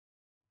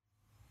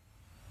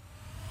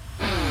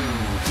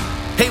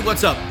Hey,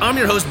 what's up? I'm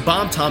your host,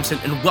 Bob Thompson,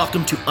 and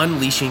welcome to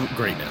Unleashing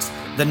Greatness,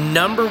 the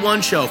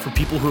 #1 show for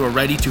people who are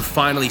ready to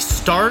finally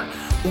start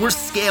or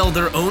scale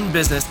their own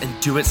business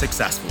and do it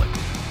successfully.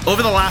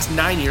 Over the last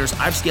 9 years,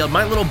 I've scaled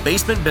my little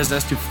basement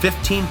business to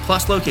 15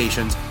 plus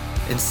locations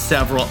and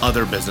several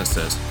other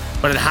businesses,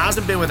 but it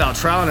hasn't been without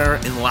trial and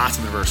error and lots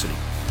of adversity.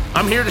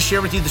 I'm here to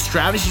share with you the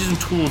strategies and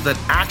tools that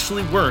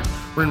actually work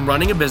when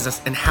running a business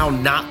and how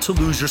not to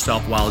lose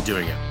yourself while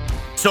doing it.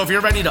 So if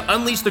you're ready to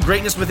unleash the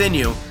greatness within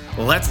you,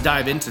 let's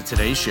dive into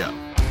today's show.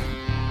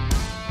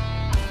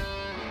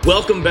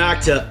 Welcome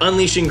back to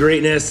Unleashing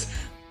Greatness.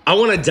 I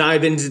want to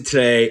dive into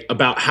today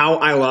about how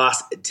I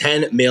lost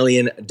 $10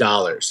 million,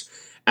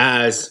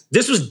 as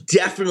this was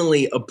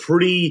definitely a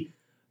pretty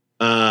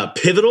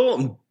pivotal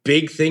and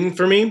big thing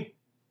for me.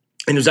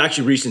 And it was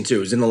actually recent too. It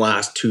was in the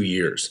last 2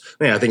 years.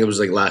 I think it was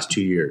like last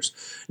 2 years.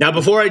 Now,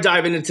 before I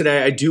dive into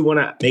today, I do want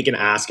to make an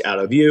ask out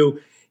of you.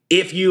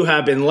 If you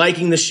have been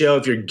liking the show,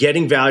 if you're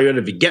getting value out of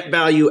it, if you get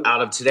value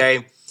out of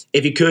today,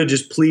 if you could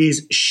just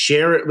please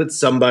share it with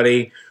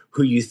somebody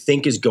who you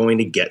think is going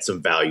to get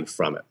some value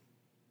from it.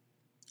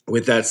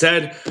 With that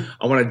said,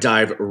 I want to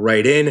dive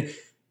right in.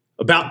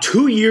 About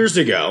 2 years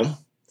ago,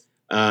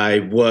 I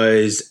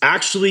was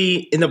actually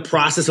in the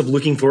process of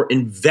looking for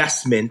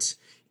investment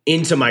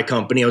into my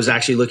company. I was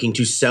actually looking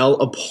to sell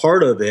a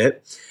part of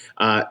it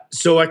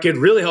so I could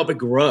really help it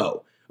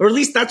grow. Or at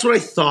least that's what I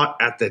thought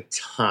at the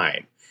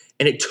time.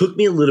 And it took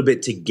me a little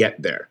bit to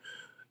get there.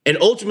 And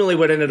ultimately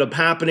what ended up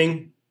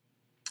happening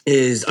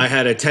is I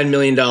had a $10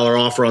 million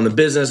offer on the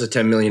business, a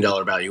 $10 million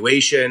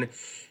valuation,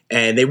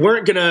 and they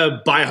weren't going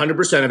to buy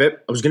 100% of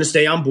it. I was going to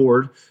stay on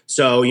board.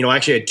 So, I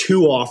actually had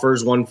two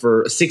offers, one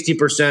for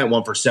 60%,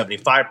 one for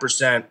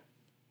 75%.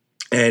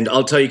 And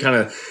I'll tell you kind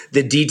of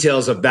the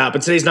details of that.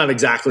 But today's not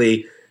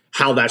exactly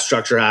how that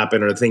structure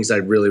happened or the things I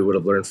really would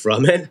have learned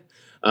from it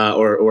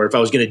or if I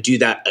was going to do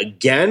that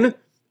again.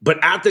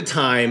 But at the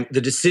time,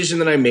 the decision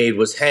that I made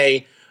was,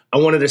 hey, I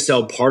wanted to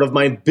sell part of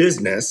my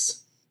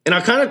business. And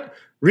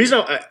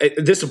reason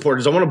this is important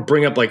is I want to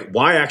bring up like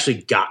why I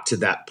actually got to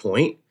that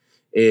point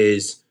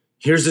is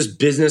here's this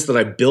business that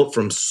I built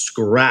from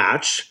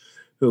scratch,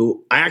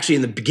 who I actually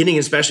in the beginning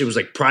especially was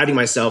like priding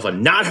myself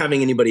on not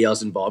having anybody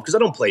else involved because I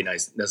don't play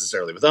nice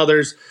necessarily with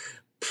others.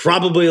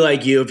 Probably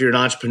like you, if you're an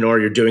entrepreneur,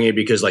 you're doing it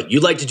because like you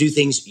like to do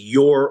things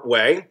your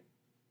way.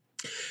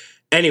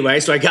 Anyway,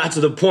 so I got to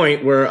the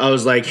point where I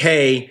was like,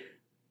 hey,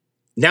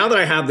 now that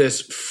I have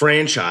this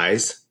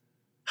franchise,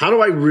 how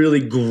do I really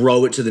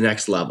grow it to the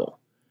next level?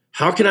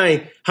 How can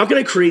I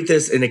create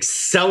this and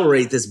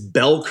accelerate this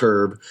bell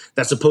curve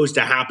that's supposed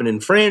to happen in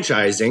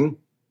franchising?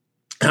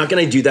 How can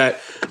I do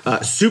that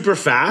super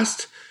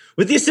fast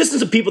with the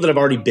assistance of people that have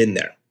already been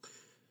there?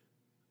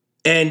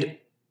 And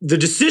the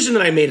decision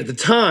that I made at the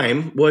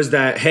time was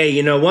that, hey,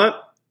 you know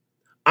what?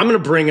 I'm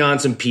going to bring on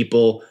some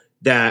people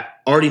that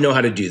already know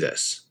how to do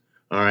this.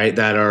 All right,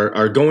 that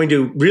are going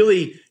to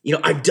really,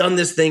 I've done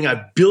this thing.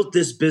 I've built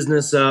this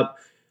business up.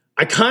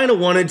 I kind of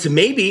wanted to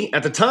maybe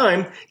at the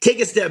time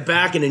take a step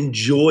back and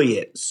enjoy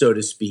it, so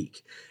to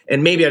speak.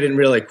 And maybe I didn't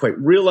really quite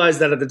realize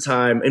that at the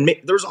time. And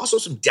there was also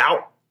some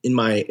doubt in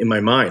my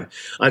mind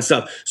on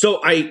stuff. So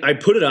I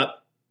put it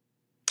up,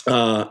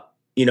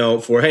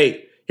 for,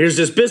 hey, here's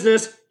this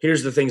business.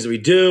 Here's the things that we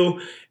do.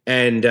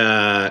 And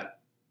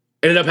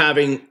ended up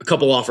having a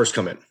couple offers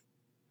come in.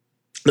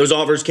 Those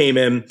offers came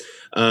in.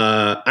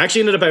 I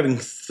actually ended up having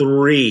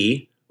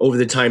 3 over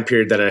the time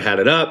period that I had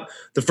it up.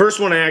 The first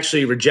one I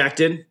actually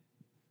rejected.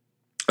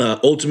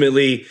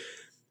 Ultimately,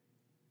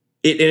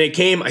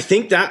 I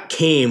think that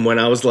came when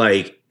I was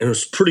like, and it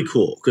was pretty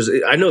cool because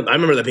I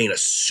remember that being a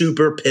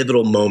super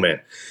pivotal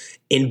moment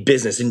in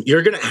business. And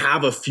you're going to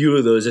have a few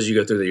of those as you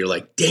go through that. You're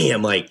like,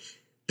 damn, like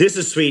this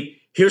is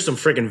sweet. Here's some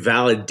freaking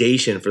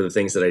validation for the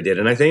things that I did.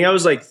 And I think I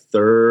was like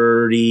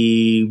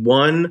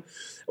 31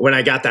 when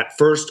I got that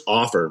first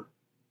offer.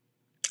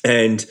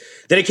 And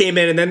then it came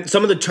in, and then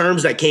some of the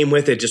terms that came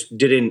with it just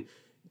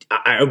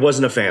I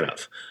wasn't a fan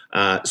of.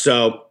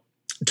 So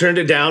turned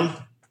it down.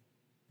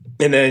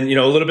 And then,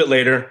 a little bit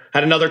later,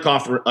 had another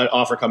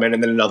offer come in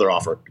and then another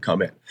offer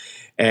come in.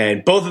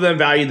 And both of them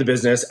valued the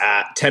business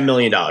at $10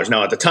 million.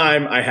 Now, at the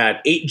time, I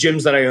had 8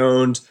 gyms that I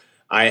owned.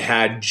 I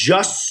had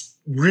just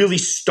really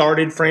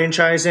started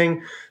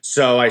franchising.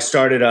 So I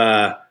started,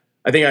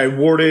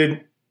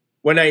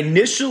 when I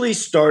initially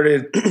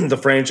started the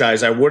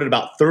franchise, I awarded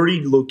about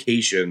 30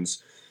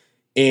 locations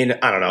in,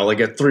 I don't know, like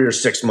a 3 or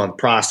 6 month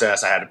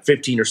process. I had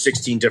 15 or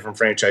 16 different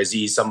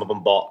franchisees. Some of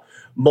them bought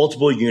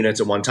multiple units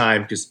at one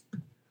time because,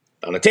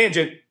 on a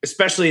tangent,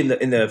 especially in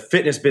the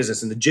fitness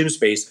business, in the gym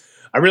space,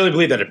 I really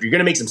believe that if you're going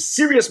to make some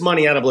serious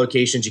money out of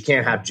locations, you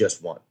can't have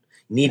just one.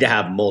 You need to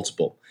have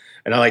multiple.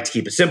 And I like to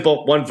keep it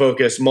simple, one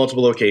focus,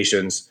 multiple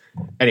locations.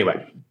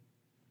 Anyway.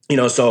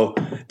 So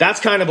that's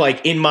kind of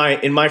like in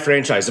my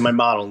franchise, in my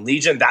model, in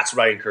Legion, that's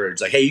what I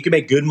encourage. Like, hey, you can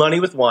make good money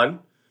with one,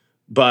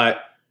 but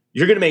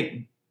you're going to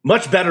make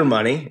much better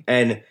money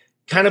and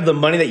kind of the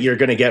money that you're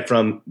going to get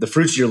from the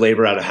fruits of your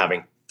labor out of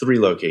having 3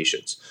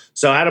 locations.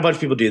 So I had a bunch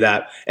of people do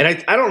that. And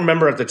I don't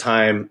remember at the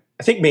time,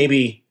 I think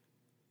maybe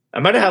I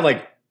might have had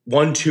like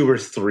 1, 2, or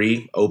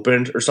 3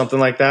 opened or something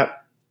like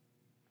that.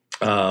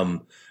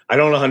 I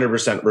don't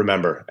 100%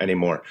 remember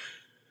anymore.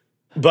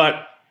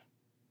 But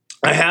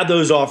I had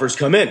those offers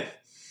come in.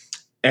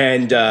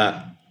 And,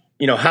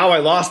 how I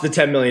lost the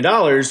 $10 million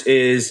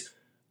is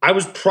I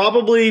was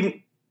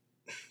probably,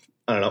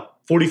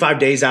 45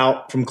 days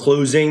out from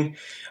closing.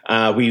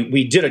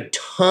 We did a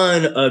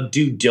ton of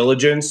due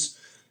diligence.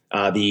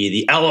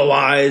 The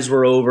LOIs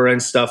were over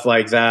and stuff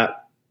like that.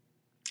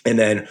 And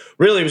then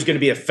really it was going to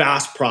be a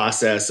fast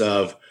process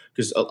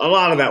because a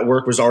lot of that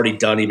work was already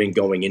done even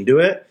going into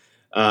it,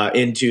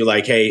 into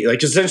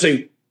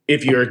essentially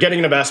if you're getting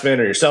an investment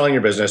or you're selling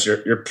your business,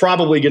 you're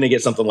probably going to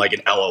get something like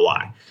an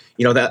LOI.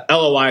 That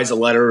LOI is a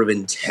letter of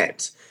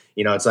intent.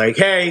 It's like,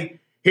 hey,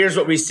 here's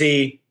what we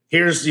see.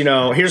 Here's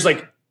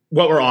like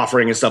what we're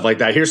offering and stuff like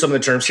that. Here's some of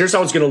the terms. Here's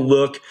how it's going to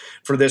look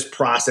for this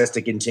process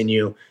to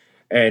continue.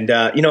 And,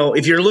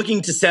 if you're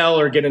looking to sell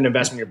or get an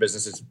investment in your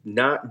business, it's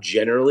not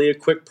generally a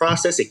quick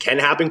process. It can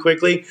happen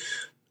quickly,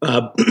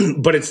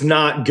 but it's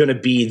not going to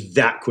be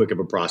that quick of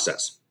a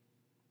process.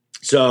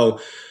 So,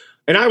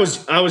 and I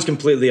was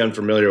completely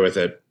unfamiliar with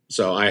it.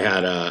 So I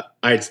had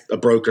a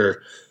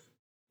broker,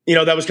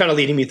 that was kind of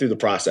leading me through the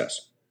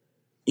process.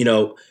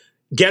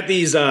 Get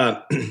these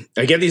I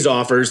get these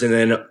offers, and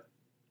then,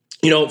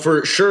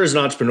 for sure as an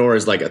entrepreneur,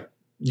 as like a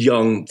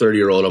young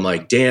 30-year-old, I'm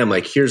like, damn,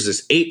 like here's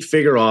this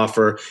 8-figure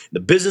offer. The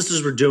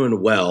businesses were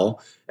doing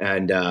well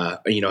and,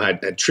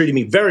 had treated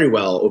me very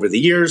well over the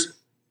years.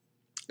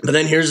 But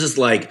then here's this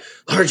like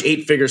large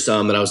 8-figure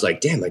sum that I was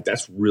like, damn, like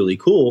that's really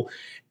cool.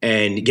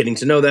 And getting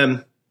to know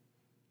them,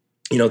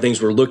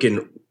 things were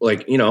looking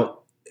like,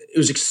 it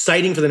was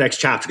exciting for the next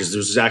chapter because this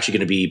was actually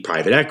going to be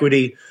private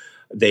equity.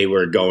 They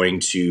were going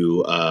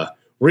to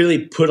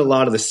really put a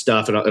lot of the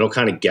stuff, and it'll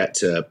kind of get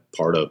to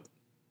part of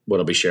what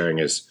I'll be sharing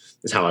is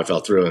how I fell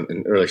through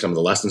and really some of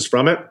the lessons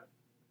from it.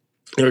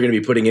 They were going to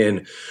be putting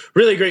in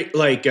really great,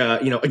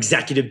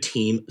 executive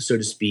team, so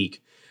to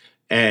speak,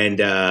 and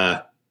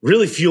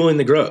really fueling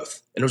the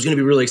growth. And it was going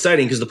to be really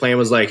exciting because the plan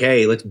was like,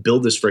 hey, let's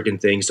build this freaking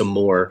thing some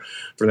more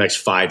for the next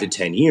 5 to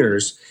 10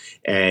 years.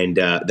 And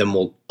then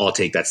we'll all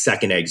take that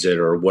second exit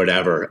or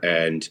whatever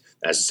and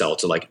as a sell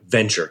to like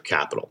venture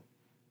capital.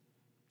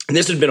 And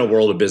this had been a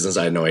world of business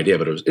I had no idea,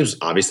 but it was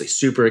obviously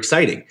super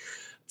exciting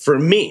for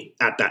me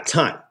at that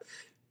time.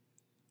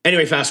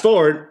 Anyway, fast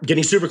forward,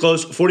 getting super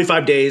close,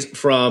 45 days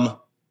from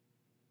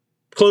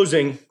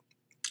closing.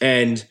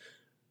 And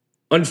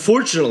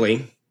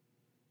unfortunately,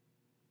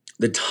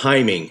 the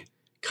timing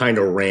kind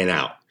of ran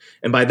out.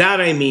 And by that,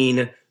 I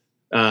mean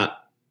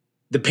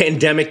the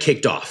pandemic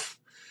kicked off.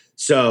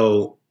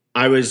 So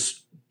I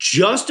was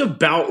just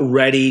about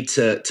ready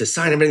to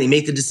sign everything,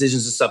 make the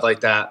decisions and stuff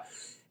like that.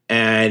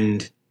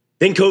 And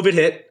then COVID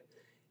hit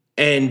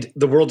and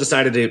the world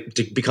decided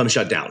to become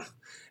shut down.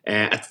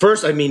 And at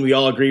first, we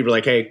all agreed. We're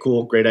like, hey,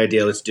 cool, great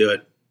idea. Let's do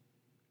it.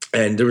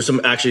 And there was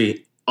some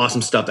actually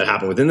awesome stuff that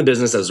happened within the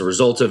business as a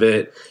result of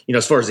it.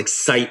 As far as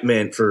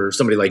excitement for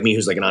somebody like me,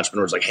 who's like an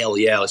entrepreneur, is like, hell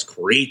yeah, let's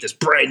create this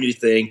brand new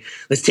thing.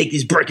 Let's take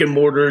these brick and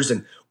mortars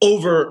and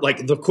over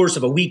like the course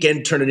of a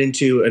weekend, turn it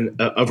into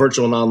a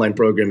virtual and online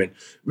program and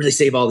really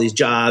save all these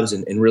jobs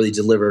and really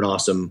deliver an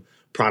awesome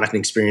product and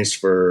experience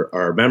for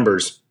our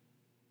members.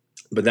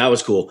 But that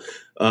was cool.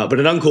 But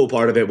an uncool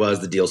part of it was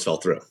the deals fell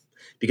through.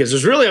 Because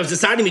I was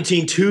deciding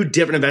between 2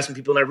 different investment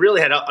people,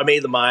 and I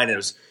made the mind, and it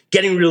was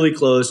getting really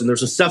close, and there's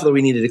some stuff that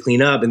we needed to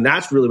clean up, and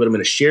that's really what I'm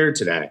going to share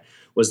today,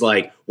 was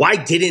like, why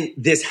didn't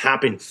this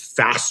happen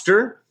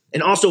faster?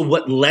 And also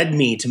what led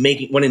me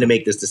to wanting to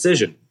make this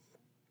decision.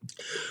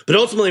 But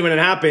ultimately when it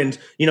happened,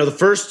 the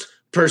first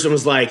person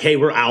was like, hey,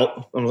 we're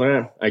out. I was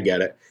like, I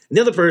get it. And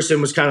the other person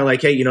was kind of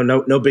like, hey,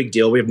 no big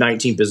deal. We have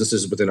 19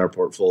 businesses within our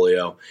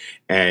portfolio,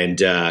 and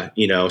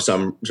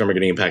some are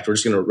getting impacted. We're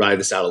just going to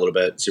ride this out a little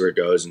bit, see where it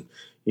goes. And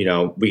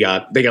they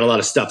got a lot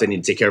of stuff they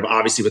need to take care of,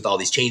 obviously with all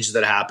these changes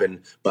that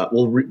happen. But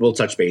we'll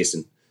touch base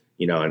and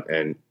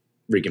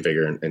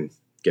reconfigure and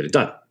get it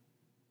done.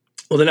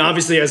 Well, then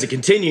obviously as it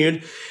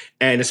continued,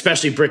 and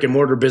especially brick and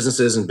mortar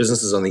businesses and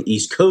businesses on the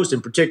East Coast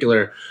in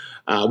particular,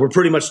 we're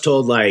pretty much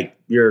told like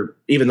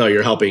even though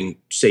you're helping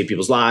save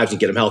people's lives and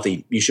get them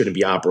healthy, you shouldn't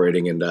be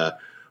operating, and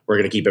we're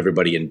going to keep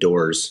everybody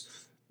indoors.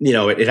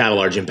 It had a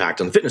large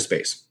impact on the fitness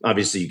space.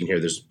 Obviously, you can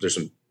hear there's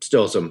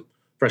still some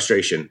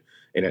frustration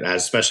in it,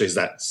 especially as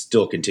that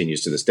still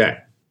continues to this day,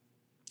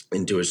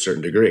 and to a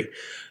certain degree.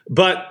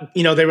 But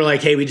they were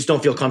like, hey, we just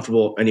don't feel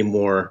comfortable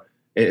anymore,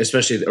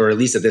 especially or at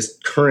least at this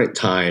current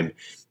time,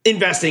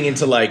 investing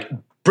into like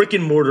brick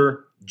and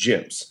mortar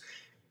gyms.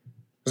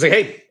 I was like,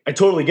 hey, I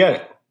totally get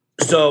it.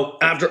 So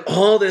after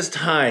all this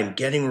time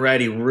getting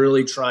ready,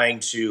 really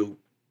trying to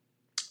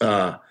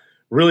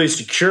really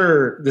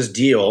secure this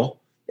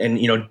deal and,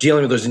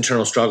 dealing with those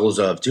internal struggles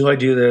of, do I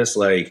do this?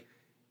 Like,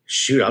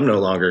 shoot, I'm no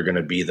longer going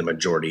to be the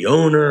majority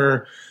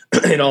owner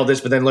and all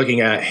this. But then looking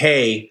at,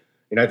 hey,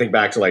 I think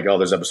back to like all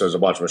those episodes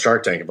of watching with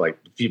Shark Tank of like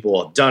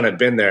people have done it,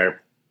 been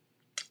there.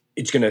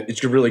 It's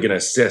really going to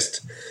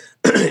assist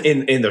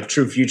in the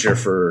true future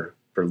for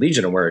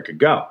Legion and where it could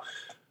go.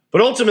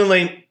 But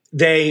ultimately,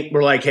 they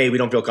were like, hey, we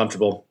don't feel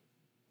comfortable.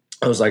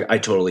 I was like, I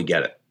totally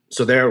get it.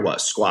 So there it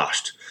was,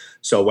 squashed.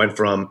 So it went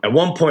from at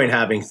one point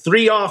having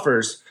 3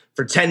 offers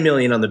for 10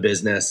 million on the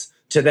business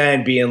to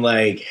then being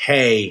like,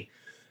 hey,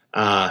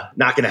 not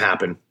going to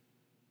happen.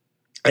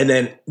 And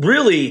then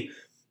really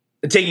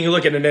taking a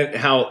look at it,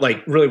 how,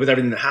 like, really with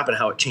everything that happened,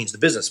 how it changed the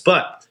business.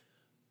 But,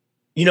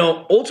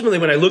 ultimately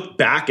when I look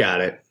back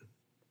at it,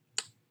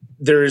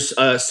 there's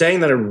a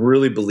saying that I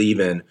really believe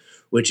in,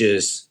 which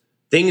is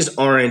things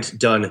aren't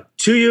done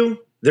to you,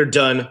 they're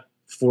done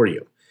for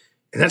you.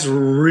 And that's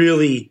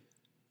really,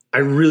 I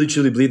really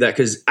truly believe that,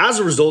 because as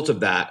a result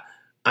of that,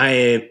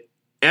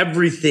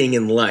 everything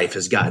in life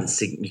has gotten,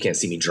 you can't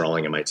see me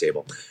drawing at my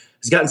table,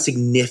 has gotten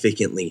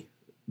significantly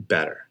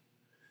better.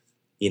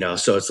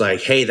 So it's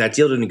like, hey, that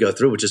deal didn't go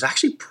through, which is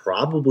actually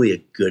probably a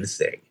good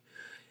thing.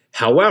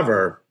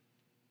 However,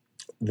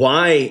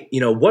 why,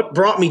 what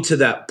brought me to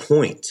that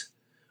point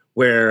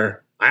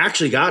where I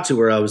actually got to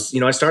where I was,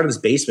 I started this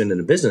basement in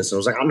a business, and I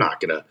was like, I'm not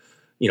going to,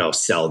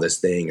 sell this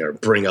thing or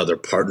bring other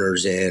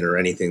partners in or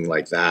anything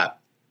like that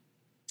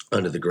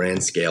under the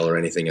grand scale or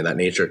anything of that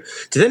nature,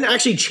 to then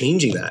actually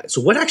changing that.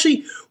 So what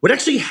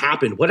actually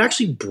happened? What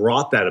actually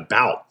brought that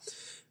about?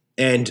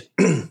 And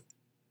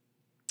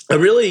I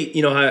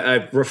really,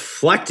 I've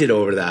reflected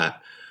over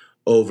that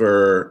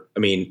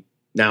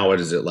now what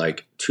is it,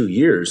 like 2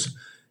 years?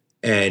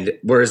 And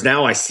whereas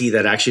now I see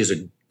that actually is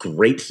a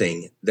great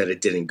thing that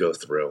it didn't go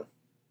through.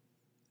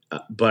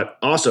 But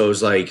also it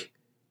was like,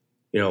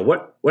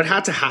 what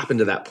had to happen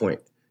to that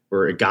point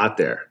where it got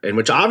there? And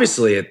which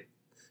obviously it,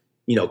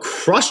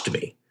 crushed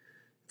me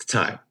at the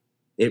time.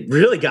 It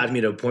really got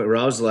me to a point where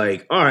I was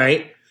like, all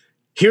right,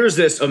 here's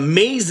this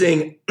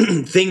amazing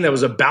thing that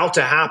was about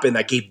to happen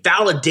that gave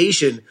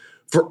validation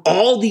for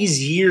all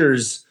these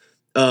years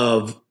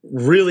of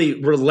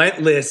really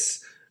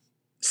relentless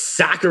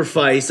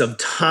sacrifice of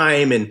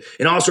time and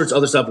all sorts of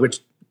other stuff, which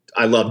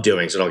I love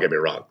doing, so don't get me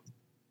wrong.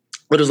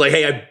 But it was like,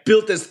 hey, I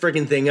built this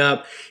freaking thing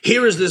up.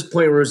 Here is this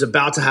point where it's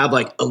about to have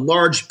like a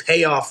large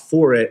payoff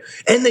for it,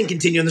 and then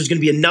continue. And there's going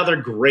to be another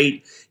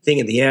great thing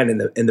at the end,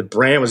 and the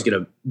brand was going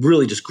to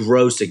really just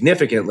grow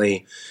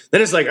significantly.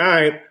 Then it's like, all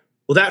right,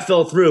 well, that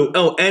fell through.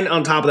 Oh, and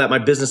on top of that, my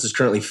business is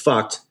currently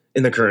fucked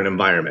in the current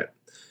environment.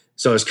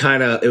 So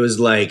it was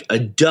like a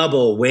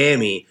double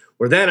whammy,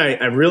 where then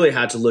I really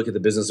had to look at the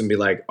business and be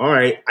like, all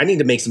right, I need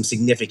to make some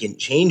significant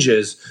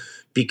changes,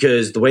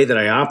 because the way that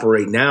I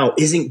operate now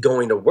isn't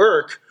going to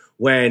work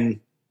when,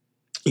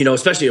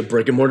 especially a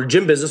brick and mortar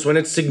gym business, when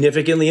it's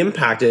significantly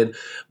impacted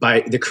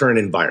by the current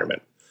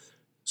environment.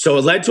 So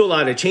it led to a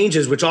lot of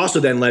changes, which also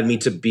then led me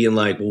to being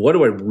like, well, what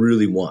do I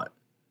really want?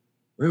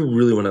 What do I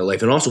really want in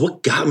life? And also,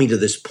 what got me to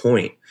this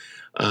point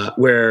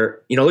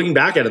where, looking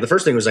back at it, the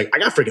first thing was like, I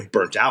got freaking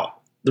burnt out.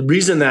 The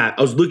reason that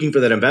I was looking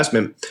for that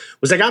investment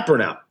was I got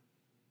burnt out.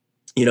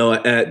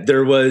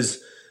 There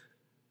was,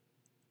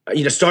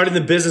 starting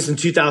the business in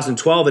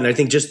 2012, and I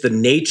think just the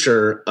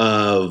nature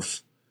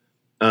of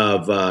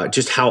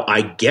just how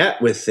I get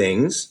with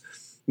things,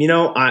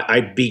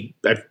 I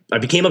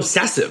became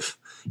obsessive.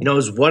 It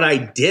was what I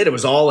did. It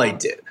was all I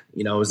did.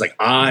 It was like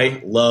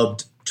I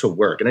loved to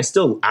work, and I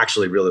still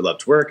actually really love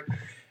to work.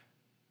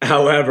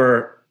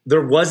 However,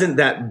 there wasn't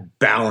that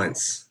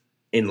balance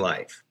in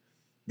life.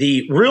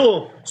 The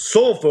real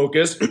sole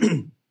focus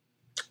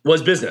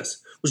was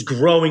business, was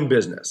growing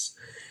business,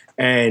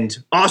 and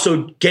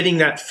also getting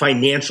that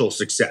financial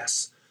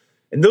success.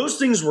 And those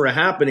things were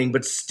happening,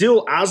 but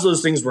still, as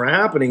those things were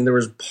happening, there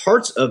was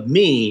parts of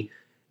me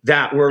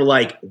that were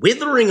like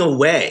withering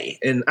away.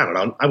 And I don't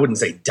know, I wouldn't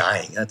say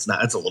dying. That's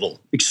a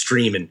little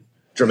extreme and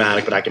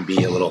dramatic, but I can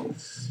be a little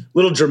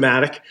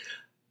dramatic.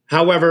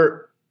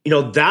 However,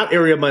 that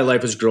area of my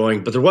life was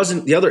growing, but there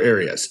wasn't the other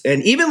areas.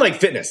 And even like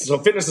fitness. So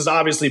fitness has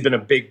obviously been a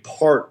big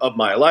part of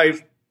my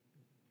life,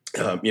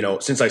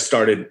 since I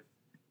started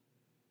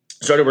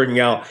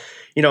working out.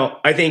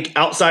 I think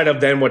outside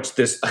of then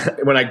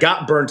when I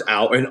got burnt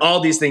out and all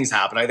these things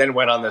happened, I then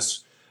went on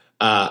this,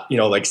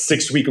 like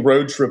 6-week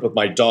road trip with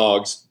my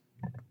dogs,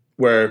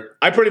 where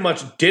I pretty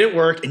much didn't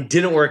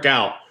work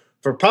out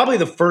for probably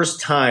the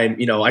first time.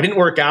 I didn't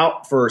work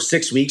out for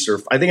 6 weeks,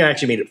 or I think I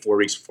actually made it 4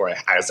 weeks before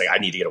I was like, I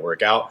need to get a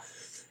workout.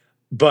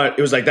 But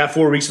it was like that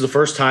 4 weeks was the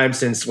first time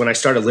since when I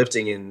started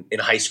lifting in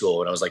high school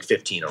when I was like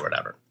 15 or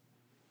whatever.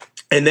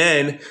 And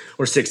then,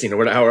 or 16 or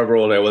whatever, however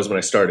old I was when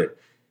I started.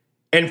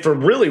 And for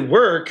really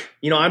work,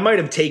 I might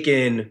have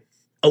taken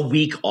a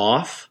week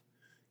off,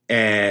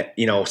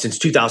 since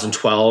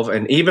 2012.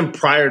 And even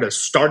prior to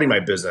starting my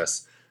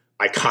business,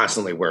 I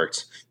constantly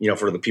worked,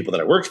 for the people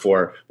that I worked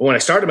for. But when I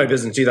started my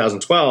business in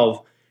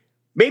 2012,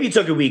 maybe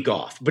took a week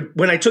off. But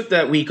when I took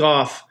that week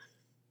off,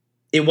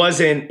 it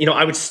wasn't,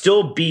 I would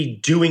still be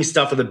doing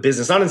stuff for the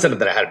business, not incentive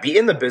that I had to be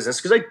in the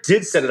business, because I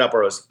did set it up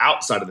where I was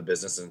outside of the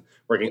business and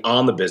working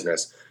on the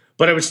business.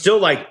 But I was still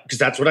like, because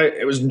that's what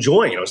I was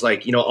enjoying. I was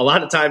like, a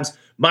lot of times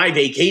my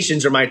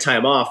vacations or my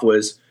time off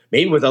was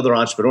maybe with other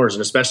entrepreneurs,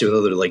 and especially with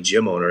other like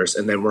gym owners.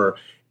 And then we're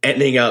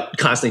ending up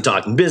constantly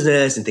talking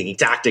business and thinking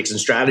tactics and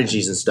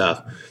strategies and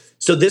stuff.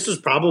 So this was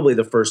probably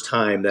the first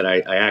time that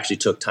I actually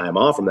took time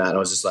off from that. And I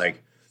was just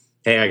like,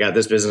 hey, I got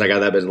this business, I got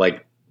that business,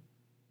 like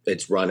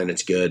it's running,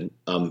 it's good.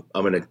 I'm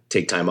going to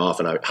take time off.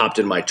 And I hopped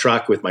in my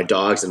truck with my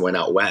dogs and went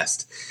out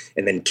west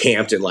and then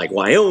camped in like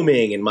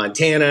Wyoming and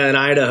Montana and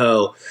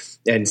Idaho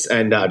and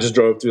just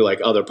drove through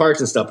like other parks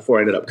and stuff before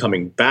I ended up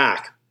coming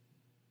back,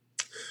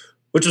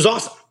 which was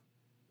awesome.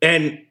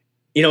 And,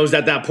 you know, it was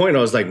at that point I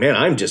was like, man,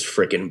 I'm just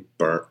freaking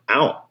burnt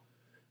out.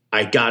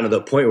 I got to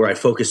the point where I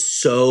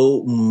focused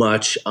so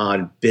much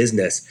on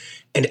business.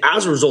 And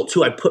as a result,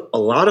 too, I put a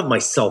lot of my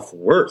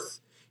self-worth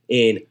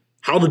in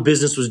how the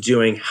business was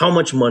doing, how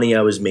much money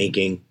I was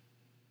making,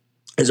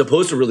 as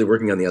opposed to really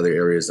working on the other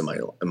areas of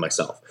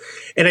myself.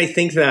 And I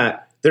think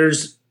that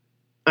there's,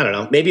 I don't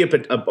know, maybe a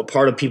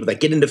part of people that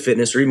get into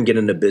fitness or even get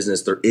into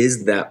business, there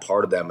is that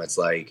part of them that's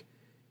like,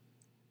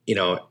 you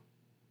know,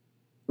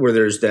 where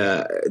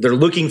they're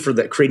looking for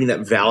that, creating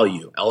that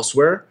value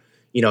elsewhere.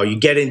 You know, you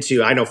get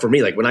into, I know for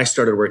me, like when I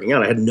started working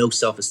out, I had no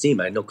self-esteem.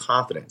 I had no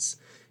confidence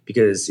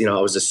because, you know,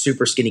 I was a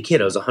super skinny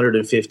kid. I was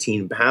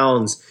 115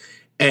 pounds.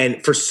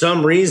 And for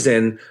some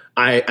reason,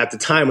 I, at the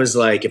time was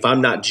like, if I'm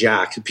not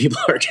jacked, people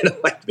aren't going to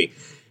like me,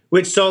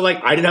 which so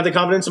like, I didn't have the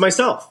confidence in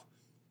myself.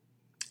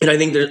 And I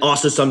think that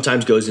also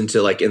sometimes goes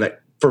into like, in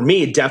that for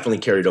me, it definitely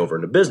carried over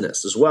into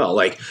business as well.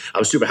 Like I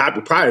was super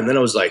happy prior. And then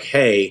I was like,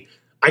 hey,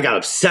 I got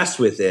obsessed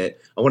with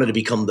it. I wanted to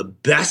become the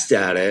best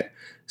at it.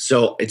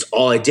 So it's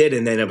all I did.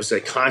 And then I was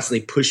like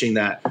constantly pushing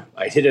that.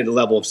 I hit at a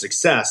level of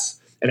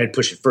success and I'd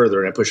push it further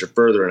and I push it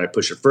further and I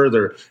push it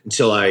further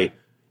until I,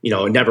 you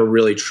know, never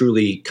really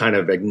truly kind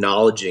of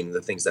acknowledging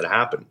the things that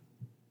happen.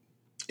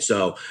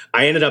 So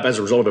I ended up as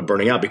a result of it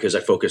burning out because I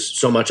focused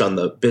so much on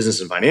the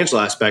business and financial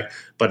aspect,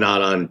 but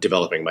not on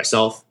developing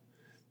myself.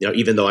 You know,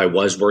 even though I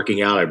was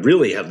working out, I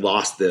really had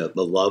lost the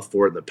love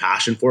for it and the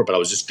passion for it, but I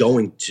was just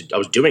I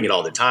was doing it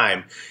all the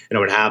time. And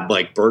I would have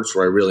like bursts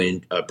where I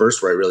really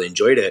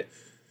enjoyed it.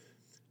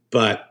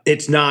 But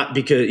it's not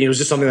because, it was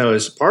just something that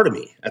was part of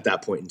me at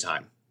that point in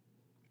time.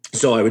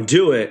 So I would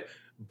do it.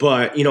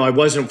 But, you know, I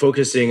wasn't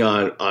focusing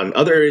on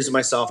other areas of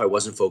myself. I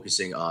wasn't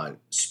focusing on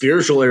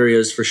spiritual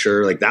areas for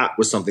sure. Like that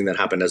was something that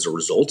happened as a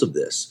result of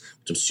this,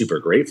 which I'm super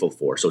grateful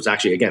for. So it's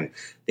actually, again,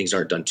 things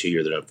aren't done to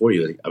you, they're done for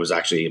you. I was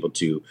actually able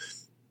to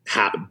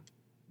have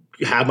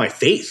my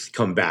faith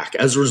come back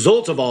as a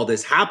result of all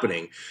this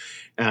happening.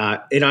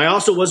 And I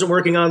also wasn't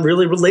working on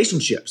really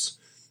relationships.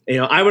 You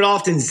know, I would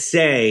often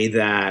say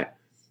that,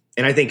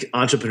 and I think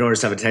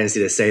entrepreneurs have a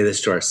tendency to say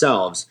this to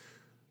ourselves,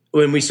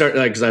 when we start,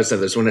 like, because I've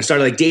said this, when I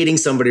started like dating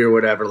somebody or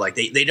whatever, like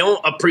they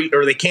don't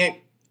or they can't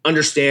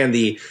understand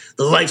the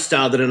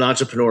lifestyle that an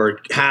entrepreneur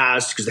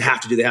has because they have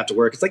to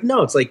work. It's like,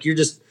 no, it's like you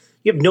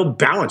have no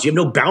balance. You have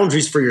no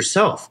boundaries for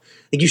yourself.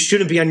 Like you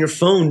shouldn't be on your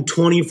phone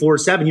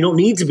 24/7. You don't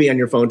need to be on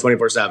your phone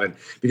 24/7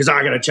 because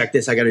I got to check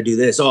this. I got to do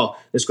this. Oh,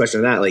 this question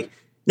or that. Like,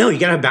 no, you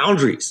got to have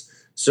boundaries.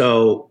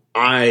 So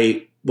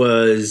I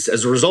was,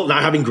 as a result,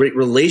 not having great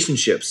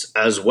relationships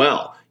as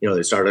well. You know,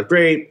 they started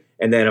great.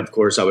 And then, of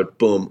course, I would,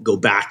 go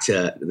back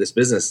to this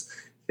business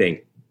thing.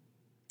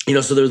 You know,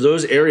 so there's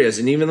those areas.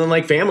 And even then,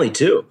 like family,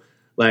 too.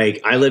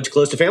 Like, I lived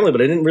close to family, but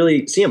I didn't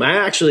really see them. I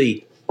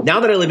actually, now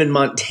that I live in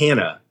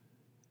Montana,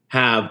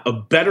 have a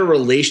better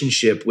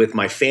relationship with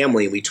my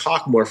family. We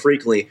talk more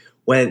frequently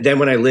than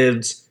when I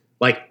lived,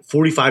 like,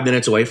 45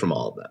 minutes away from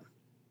all of them.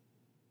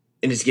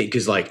 And it's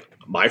because, like,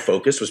 my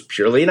focus was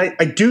purely, and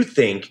I do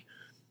think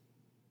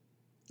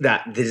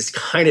that this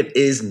kind of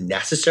is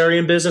necessary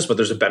in business, but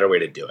there's a better way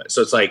to do it.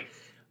 So it's like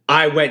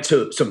I went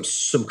to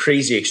some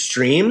crazy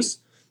extremes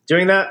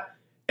doing that.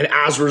 And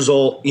as a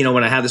result, you know,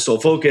 when I had this sole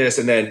focus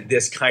and then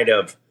this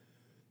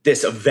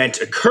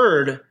event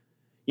occurred,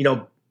 you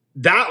know,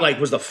 that like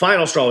was the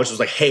final straw, which was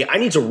like, hey, I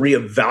need to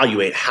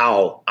reevaluate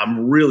how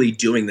I'm really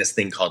doing this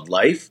thing called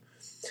life.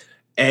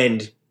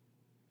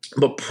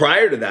 But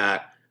prior to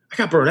that, I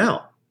got burnt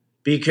out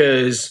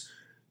because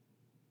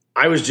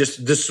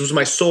this was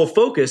my sole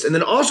focus. And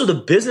then also the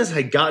business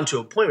had gotten to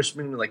a point, which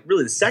made me like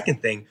really the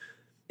second thing,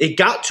 it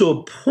got to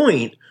a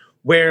point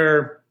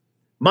where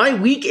my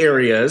weak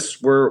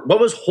areas were what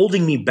was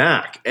holding me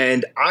back.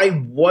 And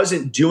I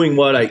wasn't doing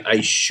what I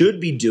should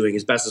be doing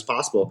as best as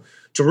possible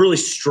to really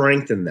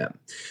strengthen them.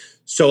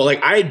 So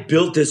like I had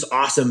built this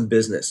awesome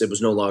business. It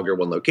was no longer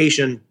one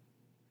location.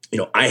 You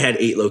know, I had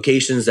 8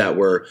 locations that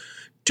were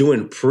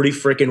doing pretty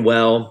freaking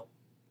well.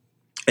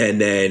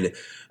 And then,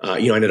 I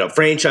ended up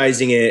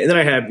franchising it. And then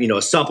I have,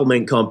 a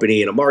supplement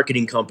company and a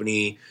marketing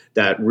company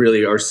that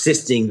really are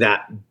assisting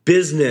that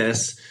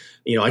business.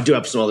 I do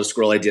have some other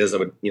squirrel ideas that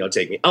would,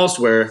 take me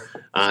elsewhere.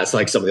 It's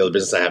like some of the other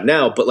business I have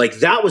now. But like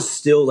that was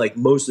still like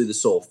mostly the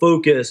sole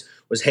focus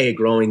was, hey,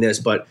 growing this.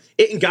 But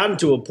it gotten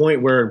to a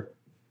point where,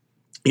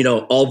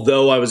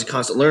 although I was a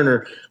constant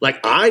learner,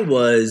 like I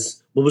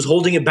was what was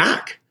holding it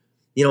back.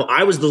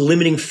 I was the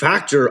limiting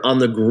factor on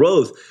the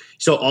growth.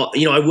 So,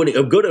 I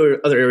wouldn't go to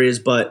other areas,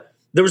 but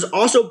there was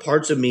also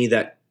parts of me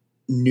that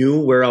knew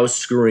where I was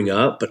screwing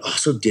up, but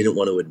also didn't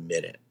want to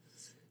admit it.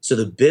 So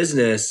the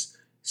business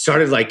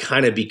started like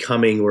kind of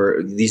becoming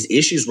where these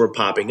issues were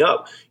popping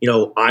up.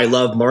 I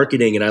love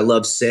marketing and I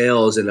love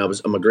sales and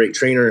I'm a great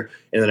trainer.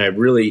 And then I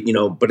really,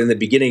 but in the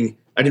beginning,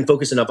 I didn't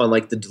focus enough on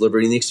like the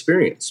delivery and the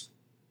experience.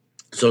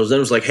 So then it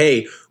was like,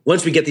 hey,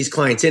 once we get these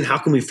clients in, how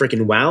can we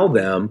freaking wow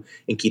them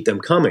and keep them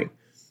coming?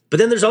 But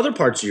then there's other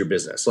parts of your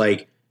business,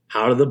 like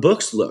how do the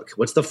books look?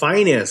 What's the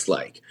finance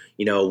like?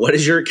 What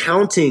does your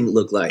accounting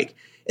look like?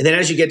 And then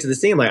as you get to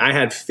this thing, like I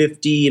had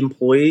 50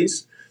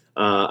 employees.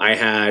 I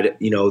had,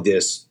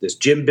 this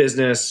gym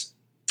business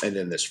and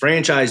then this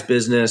franchise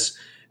business.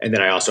 And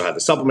then I also had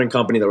the supplement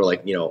company that were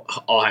like,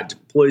 all had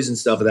employees and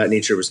stuff of that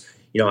nature. It was,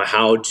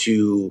 how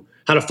to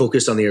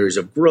focus on the areas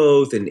of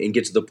growth and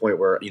get to the point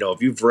where,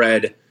 if you've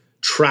read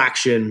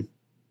Traction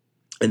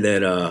and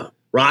then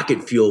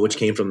Rocket Fuel, which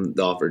came from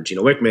the author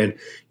Gino Wickman,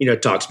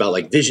 talks about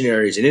like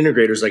visionaries and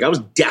integrators. Like I was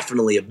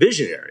definitely a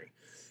visionary.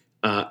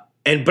 But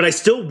I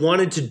still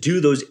wanted to do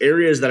those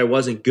areas that I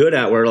wasn't good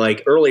at, where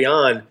like early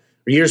on, or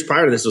years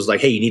prior to this, was like,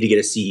 hey, you need to get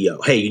a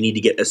CEO. Hey, you need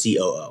to get a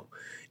COO.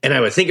 And I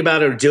would think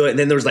about it or do it. And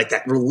then there was like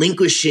that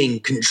relinquishing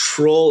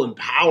control and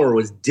power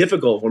was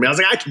difficult for me. I was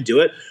like, I can do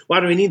it. Why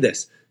do we need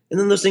this? And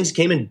then those things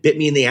came and bit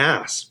me in the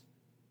ass.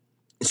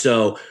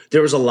 So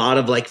there was a lot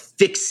of like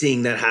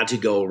fixing that had to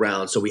go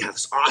around. So we had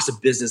this awesome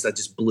business that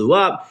just blew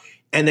up.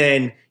 And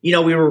then, we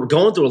were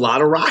going through a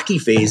lot of rocky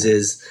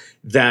phases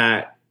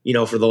that,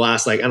 for the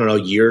last,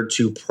 year or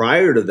two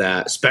prior to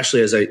that,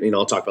 especially as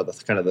I'll talk about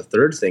the kind of the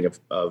third thing of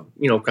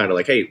kind of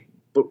like, hey,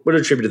 what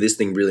attributed this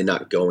thing really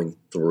not going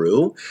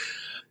through?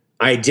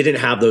 I didn't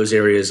have those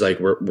areas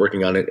like we're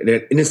working on it.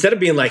 And instead of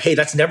being like, hey,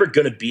 that's never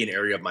going to be an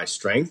area of my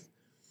strength,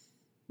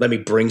 let me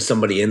bring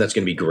somebody in that's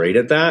going to be great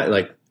at that.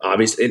 Like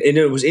obviously, and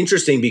it was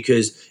interesting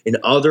because in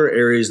other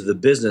areas of the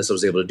business, I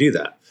was able to do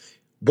that.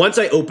 Once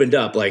I opened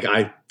up, like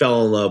I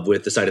fell in love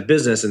with the side of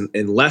business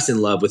and less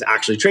in love with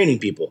actually training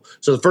people.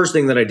 So the first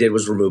thing that I did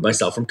was remove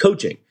myself from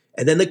coaching.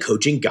 And then the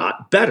coaching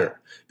got better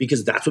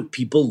because that's what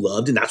people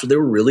loved and that's what they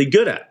were really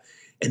good at.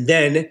 And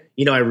then,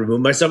 I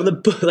removed myself from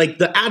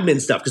the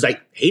admin stuff because I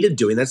hated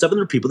doing that stuff. And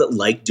there were people that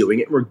liked doing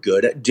it and were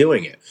good at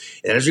doing it.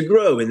 And as you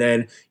grow, and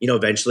then,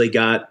 eventually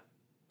got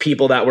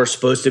people that were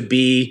supposed to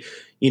be,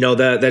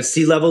 that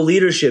C-level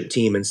leadership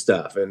team and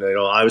stuff. And,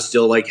 I was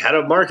still like head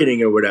of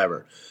marketing or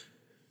whatever.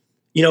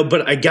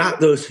 But I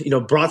got those,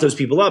 brought those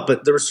people up,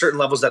 but there were certain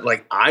levels that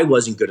like I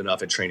wasn't good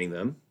enough at training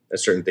them at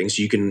certain things.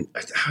 So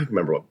I don't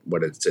remember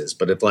what it is,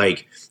 but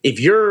if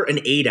you're an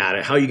 8 at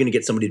it, how are you going to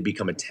get somebody to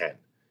become a 10?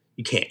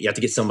 You can't. You have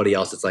to get somebody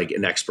else that's like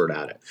an expert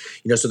at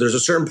it. So there's a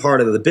certain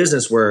part of the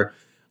business where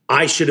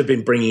I should have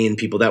been bringing in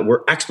people that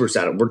were experts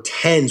at it, were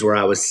 10s where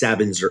I was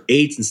 7s or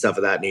 8s and stuff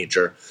of that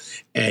nature,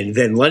 and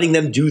then letting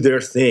them do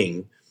their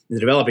thing and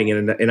developing it.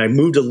 And I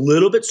moved a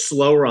little bit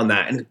slower on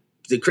that. And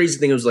the crazy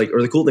thing was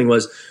the cool thing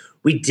was,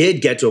 we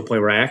did get to a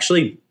point where I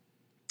actually,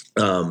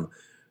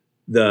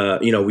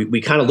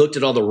 we kind of looked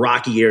at all the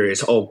rocky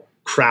areas. Oh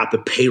crap, the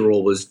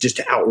payroll was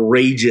just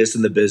outrageous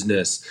in the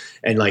business.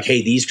 And like,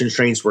 hey, these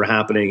constraints were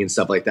happening and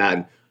stuff like that.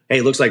 And hey,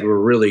 it looks like we're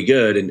really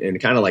good and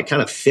kind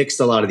of fixed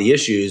a lot of the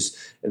issues.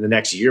 And the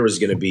next year was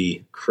going to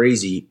be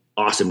crazy,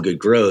 awesome, good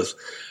growth.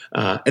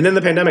 And then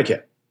the pandemic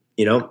hit,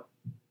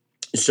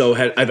 So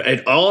I've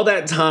had all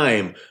that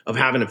time of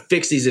having to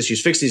fix these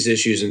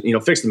issues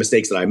and, fix the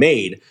mistakes that I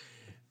made.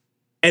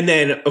 And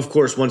then, of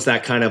course, once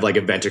that kind of like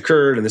event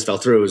occurred and this fell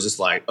through, it was just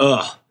like,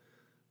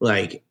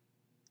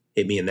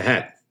 hit me in the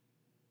head.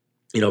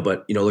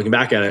 But looking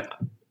back at it,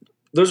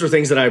 those were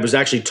things that I was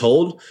actually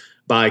told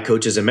by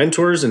coaches and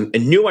mentors and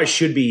knew I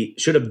should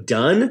have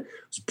done,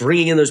 was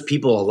bringing in those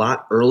people a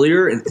lot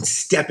earlier and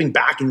stepping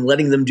back and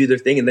letting them do their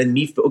thing. And then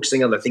me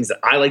focusing on the things that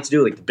I like to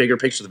do, like the bigger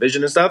picture, the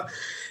vision and stuff.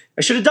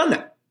 I should have done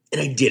that. And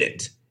I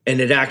didn't.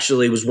 And it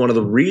actually was one of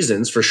the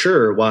reasons for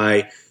sure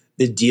why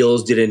the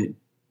deals didn't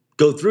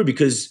go through,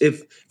 because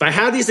if I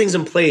had these things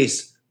in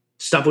place,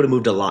 stuff would have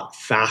moved a lot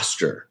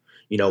faster,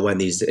 when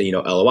these,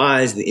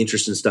 LOIs, the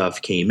interest and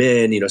stuff came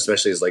in,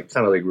 especially as like,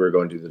 kind of like we were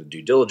going through the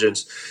due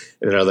diligence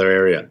in another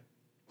area,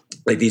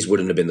 like these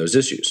wouldn't have been those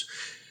issues.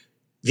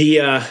 The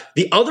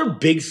other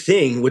big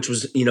thing, which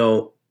was,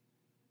 kind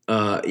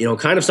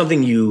of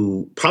something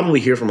you probably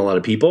hear from a lot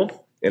of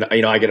people, and,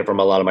 I get it from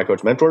a lot of my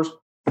coach mentors,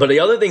 but the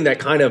other thing that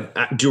kind of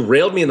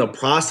derailed me in the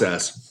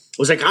process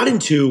was I got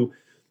into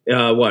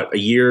a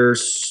year,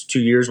 2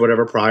 years,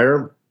 whatever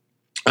prior,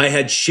 I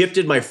had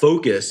shifted my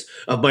focus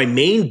of my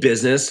main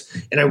business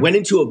and I went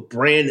into a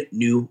brand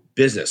new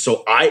business.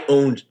 So I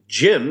owned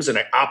gyms and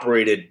I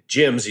operated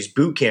gyms, these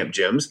boot camp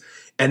gyms.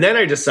 And then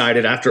I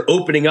decided after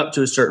opening up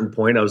to a certain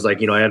point, I was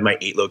like, I had my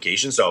 8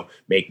 locations. So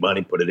make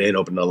money, put it in,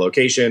 open a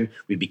location.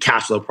 We'd be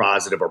cash flow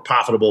positive or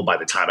profitable by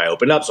the time I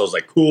opened up. So I was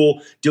like,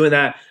 cool, doing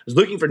that. I was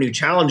looking for new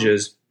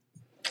challenges.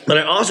 But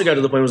I also got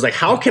to the point where I was like,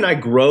 how can I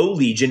grow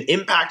Legion,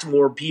 impact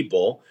more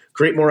people,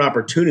 create more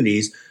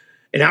opportunities?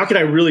 And how can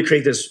I really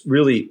create this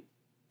really,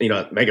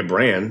 mega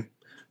brand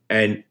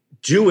and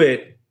do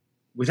it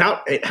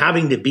without it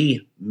having to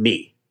be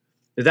me,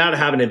 without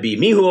having to be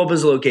me who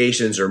opens the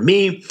locations or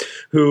me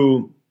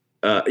who,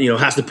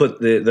 has to put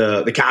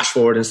the cash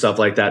forward and stuff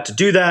like that to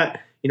do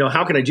that.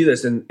 How can I do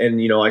this? And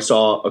I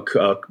saw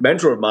a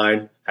mentor of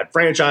mine had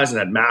franchised and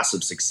had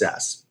massive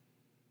success.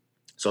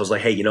 So I was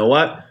like, hey, you know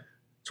what?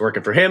 It's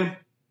working for him.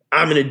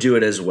 I'm going to do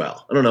it as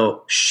well. I don't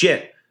know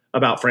shit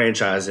about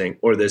franchising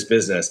or this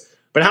business,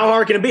 but how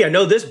hard can it be? I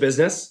know this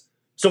business,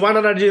 so why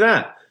don't I do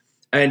that?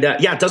 And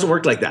it doesn't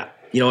work like that.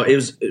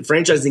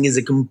 Franchising is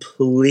a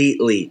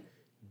completely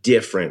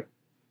different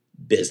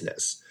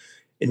business.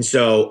 And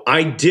so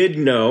I did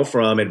know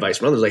from advice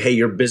from others, like, hey,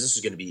 your business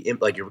is going to be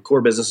your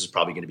core business is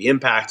probably going to be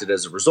impacted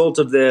as a result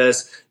of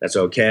this. That's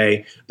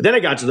okay. But then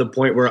I got to the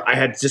point where I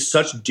had just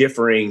such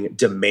differing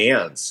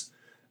demands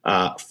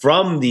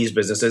from these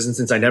businesses. And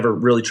since I never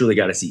really truly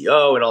got a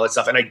CEO and all that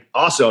stuff, and I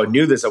also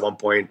knew this at one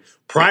point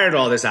prior to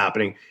all this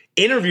happening,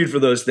 interviewed for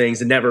those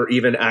things and never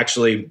even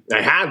actually,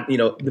 I had,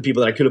 the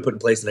people that I could have put in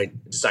place and I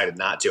decided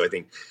not to. I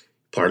think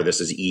part of this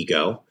is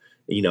ego,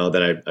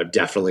 that I've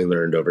definitely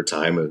learned over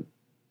time.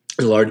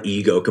 There's a large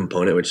ego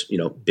component, which,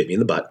 bit me in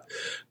the butt.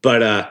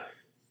 But,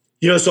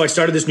 so I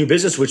started this new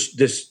business, and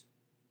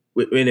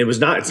it's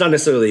not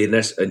necessarily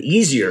an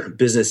easier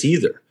business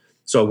either.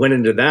 So I went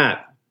into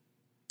that.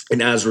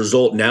 And as a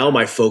result, now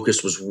my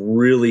focus was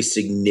really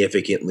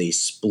significantly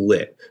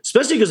split,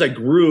 especially because I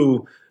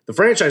grew the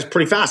franchise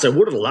pretty fast. I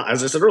awarded a lot,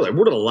 as I said earlier, I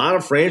awarded a lot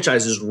of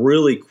franchises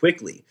really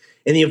quickly.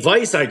 And the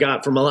advice I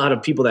got from a lot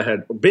of people that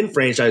had been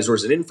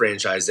franchisors and in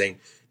franchising,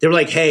 they were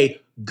like,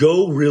 hey,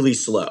 go really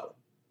slow.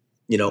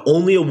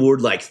 Only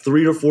award like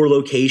 3 or 4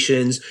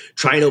 locations,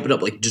 try and open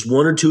up like just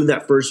 1 or 2 in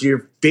that first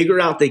year, figure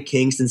out the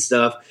kinks and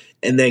stuff,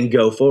 and then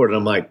go forward. And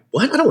I'm like,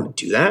 what? I don't want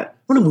to do that.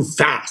 I want to move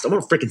fast. I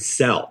want to freaking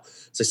sell.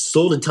 So I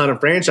sold a ton of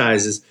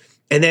franchises.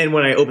 And then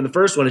when I opened the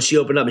first one and she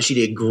opened up and she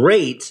did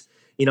great,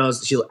 I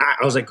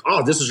was like,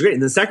 oh, this was great.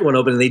 And the second one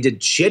opened and they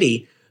did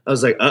shitty. I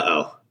was like,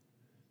 uh-oh.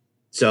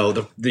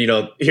 So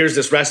here's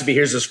this recipe,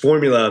 here's this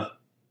formula.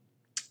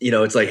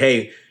 It's like,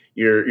 hey,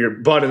 you're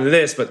bought into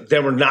this, but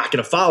then we're not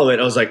going to follow it.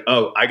 I was like,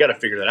 oh, I got to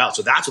figure that out.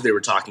 So that's what they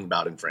were talking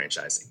about in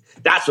franchising.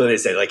 That's what they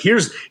say. Like,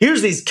 here's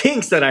these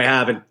kinks that I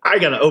have, and I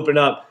got to open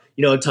up,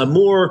 a ton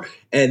more.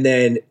 And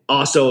then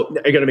also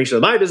I got to make sure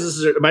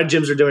that my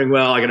gyms are doing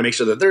well. I got to make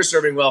sure that they're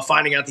serving well,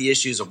 finding out the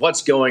issues of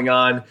what's going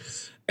on.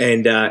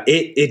 And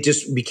it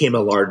just became a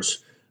large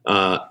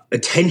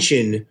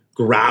attention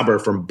grabber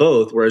from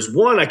both. Whereas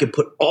one, I could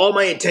put all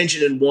my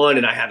attention in one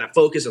and I had to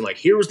focus on like,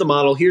 here was the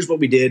model, here's what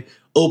we did,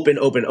 open.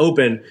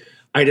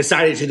 I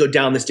decided to go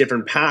down this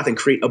different path and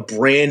create a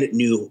brand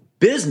new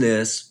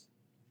business.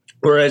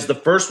 Whereas the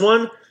first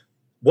one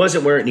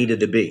wasn't where it needed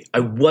to be.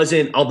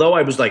 Although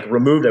I was like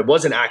removed, I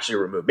wasn't actually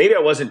removed. Maybe I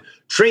wasn't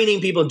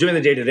training people doing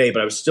the day-to-day,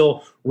 but I was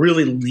still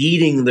really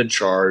leading the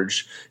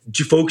charge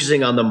to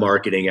focusing on the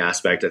marketing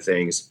aspect of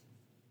things.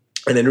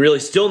 And then really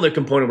still in the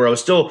component where I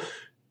was still,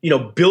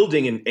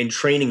 building and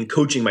training and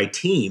coaching my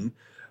team.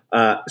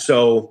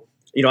 So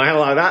I had a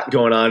lot of that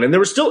going on, and there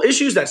were still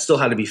issues that still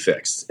had to be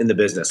fixed in the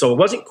business. So I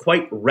wasn't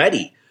quite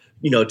ready,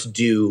 to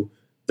do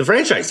the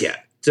franchise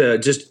yet,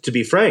 to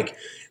be frank.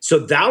 So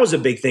that was a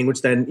big thing,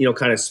 which then,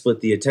 kind of split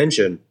the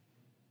attention,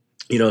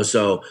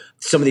 so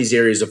some of these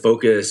areas of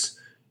focus,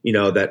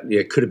 that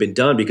it could have been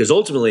done, because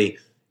ultimately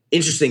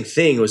interesting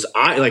thing was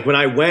when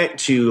I went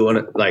to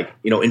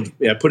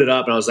I put it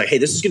up and I was like, hey,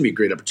 this is going to be a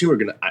great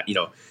opportunity. We're going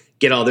to,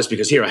 get all this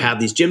because here I have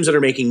these gyms that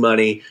are making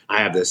money.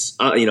 I have this,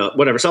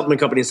 whatever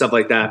supplement company and stuff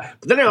like that.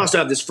 But then I also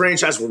have this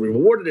franchise where we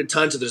rewarded a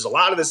ton. So there's a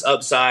lot of this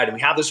upside, and we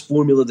have this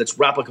formula that's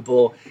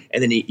replicable.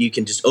 And then you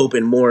can just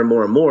open more and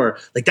more and more.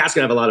 Like, that's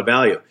going to have a lot of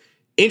value.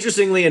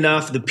 Interestingly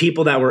enough, the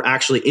people that were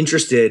actually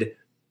interested,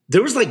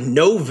 there was like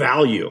no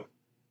value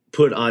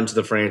put onto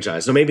the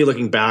franchise. So maybe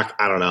looking back,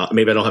 I don't know,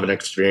 maybe I don't have an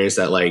experience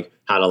that like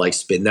how to like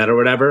spin that or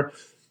whatever.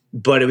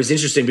 But it was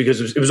interesting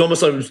because it was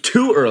almost like it was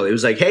too early. It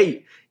was like,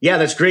 hey, yeah,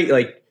 that's great.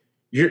 Like,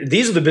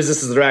 these are the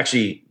businesses that are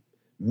actually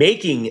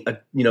making a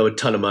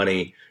ton of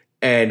money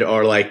and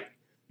are like,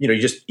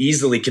 you just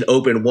easily can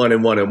open one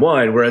and one and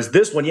one. Whereas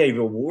this one, you've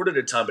awarded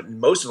a ton, but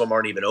most of them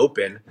aren't even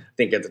open. I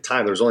think at the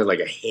time there was only like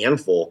a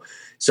handful.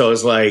 So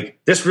it's like,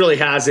 this really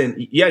hasn't,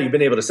 you've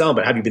been able to sell them,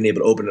 but have you been able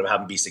to open them and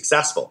have them be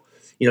successful?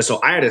 So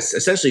I had to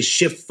essentially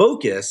shift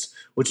focus,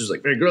 which was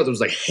like very growth. It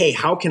was like, hey,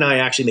 how can I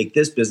actually make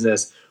this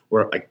business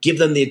where I give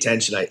them the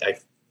attention, I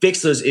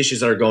fix those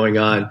issues that are going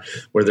on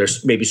where they're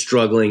maybe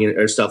struggling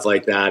or stuff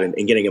like that, and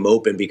getting them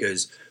open,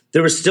 because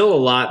there was still a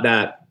lot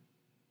that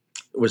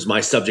was my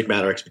subject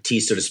matter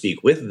expertise, so to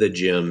speak, with the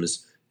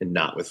gyms and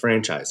not with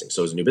franchising.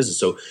 So it was a new business.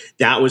 So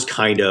that was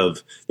kind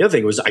of the other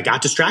thing was I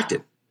got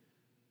distracted.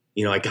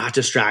 I got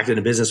distracted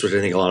in business, which I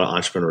think a lot of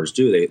entrepreneurs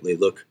do. They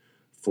look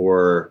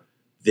for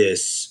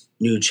this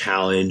new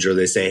challenge, or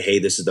they say, hey,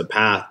 this is the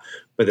path.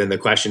 But then the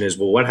question is,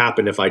 well, what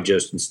happened if I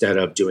just, instead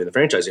of doing the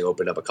franchising,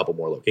 opened up a couple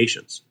more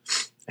locations?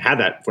 I had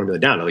that formula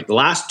down. Like the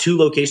last 2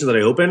 locations that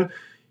I opened,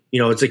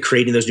 it's like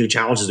creating those new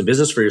challenges in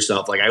business for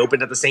yourself. Like I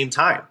opened at the same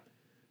time.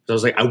 So I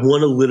was like, I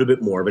want a little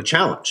bit more of a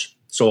challenge.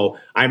 So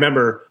I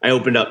remember I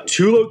opened up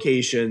 2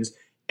 locations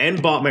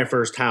and bought my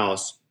first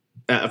house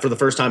for the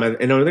first time. And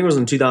I think it was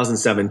in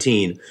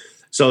 2017.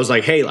 So I was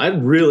like, hey, I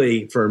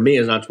really, for me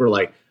as an entrepreneur,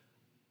 like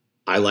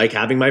I like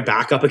having my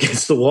back up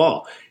against the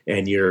wall,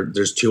 and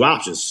there's 2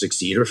 options: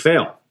 succeed or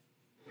fail.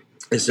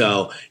 And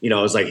so,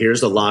 I was like,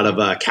 here's a lot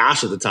of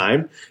cash at the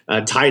time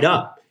tied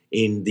up.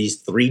 in these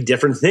three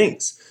different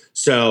things.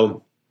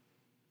 So,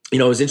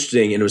 it was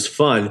interesting and it was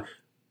fun.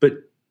 But,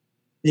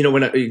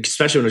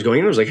 especially when I was going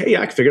in, I was like, hey,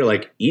 I could figure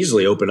like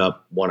easily open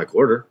up one a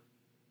quarter.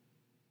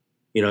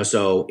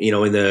 So,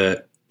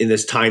 in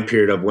this time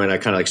period of when I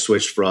kind of like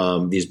switched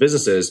from these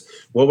businesses,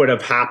 what would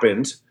have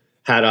happened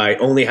had I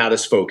only had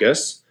this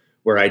focus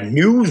where I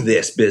knew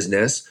this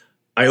business?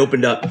 I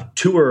opened up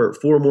 2 or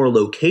 4 more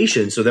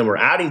locations. So then we're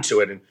adding to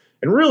it.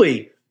 And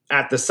really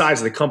at the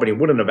size of the company,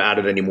 wouldn't have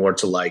added any more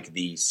to like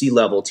the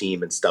C-level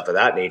team and stuff of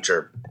that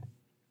nature.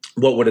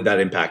 What would that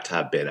impact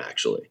have been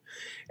actually?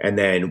 And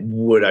then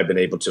would I have been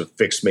able to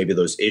fix maybe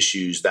those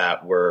issues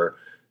that were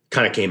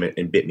kind of came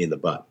and bit me in the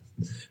butt?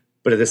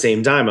 But at the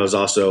same time, I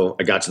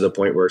got to the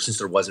point where since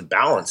there wasn't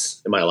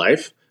balance in my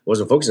life, I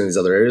wasn't focusing on these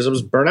other areas, I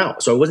was burnt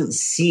out. So I wasn't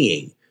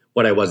seeing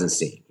what I wasn't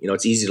seeing.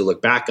 It's easy to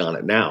look back on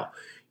it now,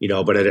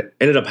 but it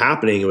ended up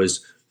happening. It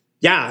was,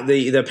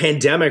 the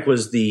pandemic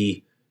was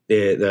the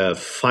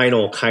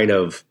final kind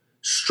of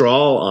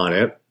straw on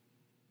it.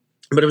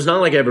 But it was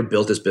not like I ever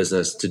built this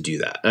business to do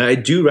that. And I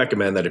do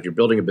recommend that if you're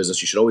building a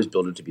business, you should always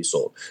build it to be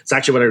sold. It's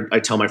actually what I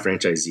tell my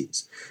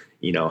franchisees.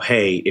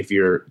 Hey, if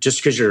you're just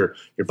because you're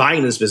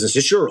buying this business,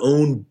 it's your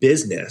own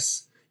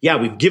business. Yeah,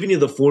 we've given you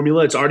the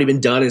formula. It's already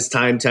been done. It's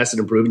time tested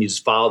and proven. You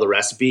just follow the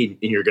recipe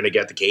and you're going to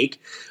get the cake.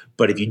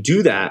 But if you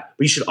do that,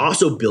 you should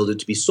also build it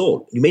to be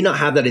sold. You may not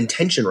have that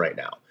intention right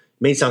now.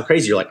 It may sound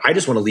crazy. You're like, I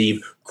just want to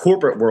leave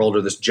corporate world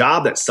or this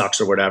job that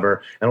sucks or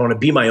whatever, and I want to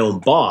be my own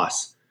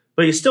boss.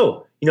 But you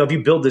still, if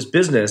you build this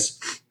business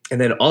and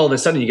then all of a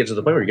sudden you get to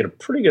the point where you get a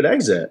pretty good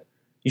exit,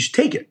 you should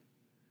take it.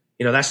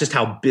 That's just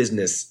how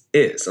business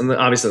is. And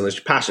obviously, unless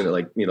you're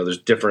passionate,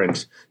 there's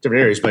different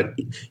areas, but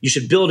you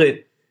should build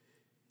it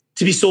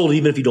to be sold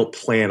even if you don't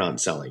plan on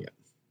selling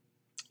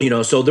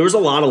it. So there was a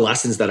lot of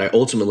lessons that I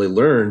ultimately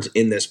learned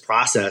in this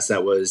process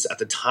that was at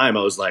the time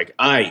I was like,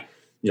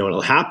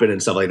 it'll happen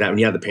and stuff like that. When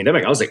you had the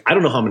pandemic, I was like, I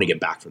don't know how I'm going to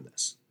get back from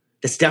this.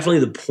 That's definitely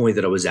the point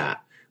that I was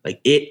at. Like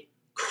it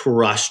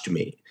crushed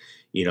me.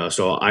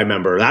 So I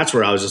remember that's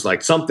where I was just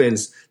like,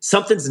 something's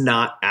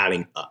not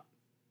adding up,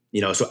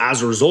 so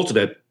as a result of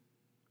it,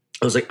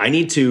 I was like, I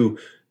need to,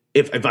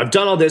 if I've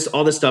done all this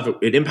stuff,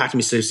 it impacted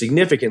me so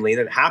significantly, and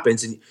then it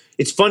happens. And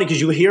it's funny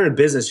because you hear in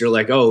business, you're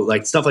like, oh,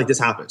 like stuff like this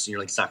happens. And you're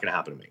like, it's not going to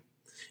happen to me.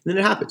 And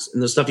then it happens.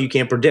 And there's stuff you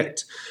can't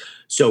predict.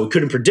 So we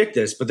couldn't predict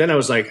this. But then I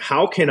was like,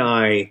 how can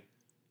I,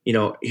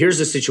 here's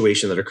the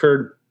situation that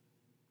occurred.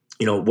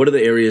 What are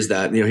the areas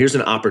that, here's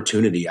an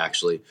opportunity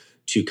actually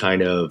to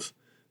kind of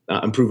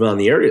improve on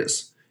the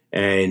areas.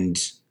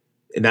 And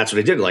that's what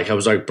I did. Like I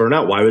was like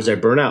burnout. Why was I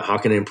burnt out? How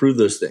can I improve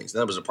those things? And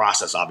that was a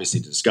process obviously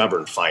to discover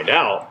and find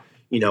out,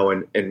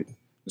 and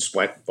just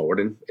went forward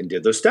and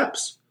did those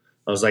steps.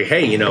 I was like,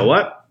 hey, you know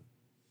what?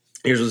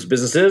 Here's what this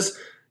business is.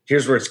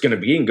 Here's where it's going to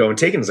be, and go and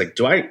take it. And it's like,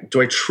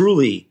 do I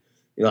truly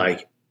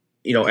like,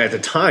 at the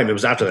time it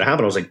was after that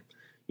happened. I was like,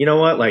 you know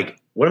what?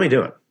 Like, what am I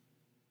doing?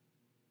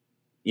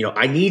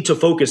 I need to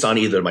focus on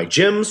either my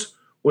gyms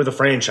or the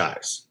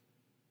franchise.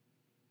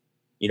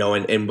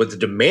 And what the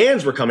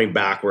demands were coming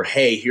back were,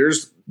 hey,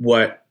 here's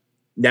what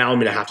now I'm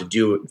going to have to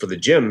do for the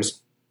gyms.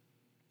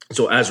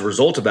 So as a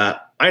result of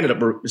that, I ended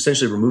up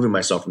essentially removing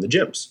myself from the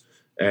gyms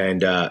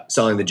and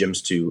selling the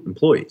gyms to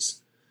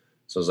employees.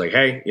 So I was like,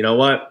 hey, you know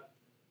what?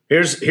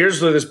 Here's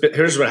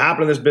what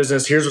happened in this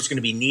business. Here's what's going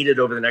to be needed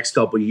over the next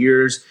couple of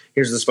years.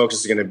 Here's what this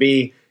focus is going to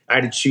be. I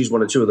had to choose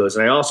one or two of those.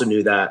 And I also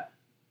knew that,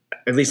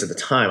 at least at the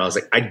time, I was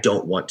like, I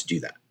don't want to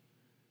do that.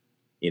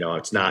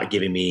 It's not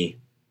giving me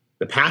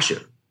the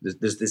passion.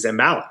 This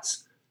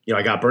imbalance.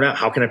 I got burnout.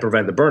 How can I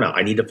prevent the burnout?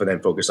 I need to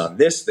then focus on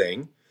this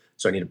thing.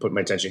 So I need to put my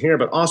attention here,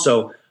 but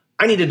also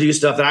I need to do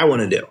stuff that I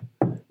want to do,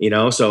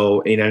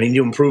 so, I need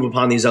to improve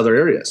upon these other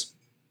areas.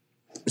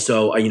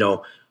 So,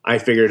 I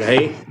figured,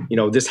 hey,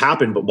 this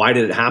happened, but why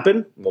did it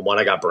happen? Well, one,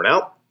 I got burnt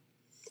out,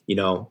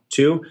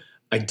 2,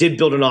 I did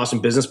build an awesome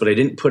business, but I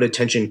didn't put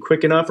attention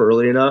quick enough or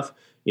early enough,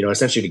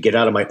 essentially to get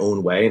out of my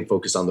own way and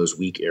focus on those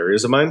weak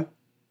areas of mine.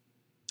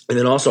 And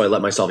then also I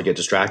let myself get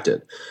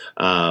distracted,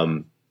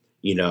 and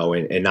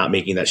not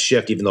making that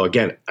shift, even though,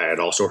 again, I had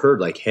also heard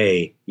like,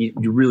 hey,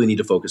 you really need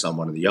to focus on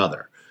one or the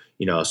other,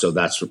 so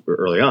that's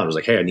early on. I was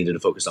like, hey, I needed to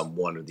focus on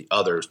one or the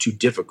other. It's too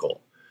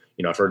difficult.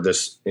 I've heard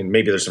this, and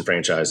maybe there's some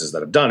franchises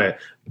that have done it,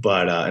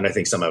 but, and I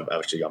think some have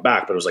actually gone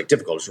back, but it was like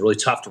difficult. It's really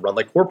tough to run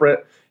like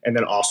corporate and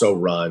then also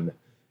run,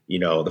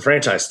 the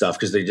franchise stuff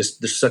because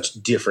there's such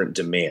different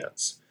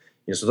demands.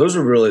 So those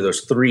are really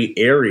those 3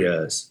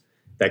 areas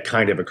that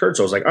kind of occurred.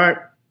 So I was like, all right,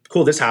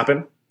 cool, this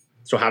happened.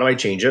 So how do I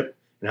change it?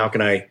 And how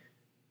can I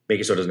make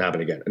it so it doesn't happen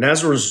again? And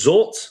as a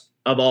result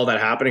of all that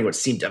happening, what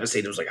seemed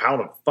devastating was like, how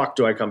the fuck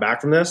do I come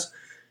back from this?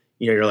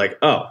 You're like,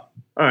 oh, all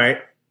right,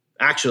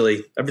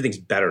 actually, everything's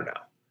better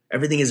now.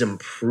 Everything is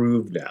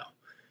improved now.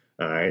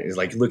 All right. It's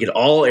like, look at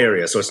all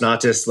areas. So it's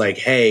not just like,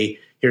 hey,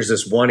 here's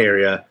this one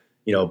area,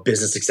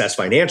 business, success,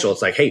 financial.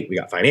 It's like, hey, we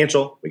got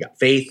financial, we got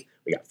faith,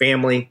 we got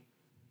family,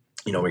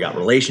 we got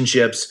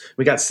relationships,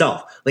 we got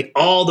self. Like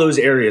all those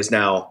areas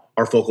now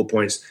are focal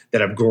points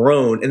that have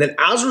grown. And then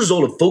as a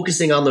result of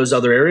focusing on those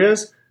other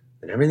areas,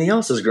 then everything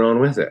else has grown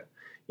with it.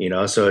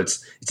 So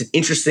it's an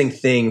interesting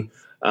thing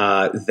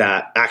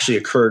that actually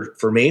occurred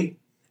for me.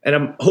 And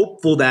I'm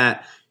hopeful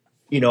that,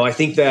 I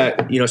think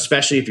that,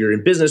 especially if you're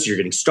in business, you're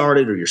getting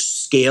started or you're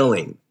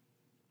scaling,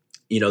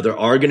 there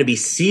are going to be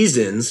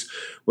seasons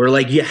where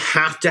like you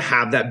have to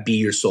have that be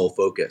your sole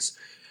focus.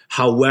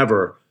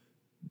 However,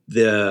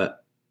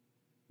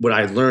 what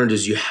I learned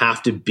is you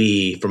have to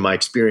be, from my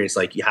experience,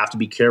 like you have to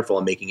be careful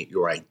on making it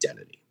your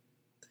identity.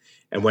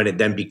 And when it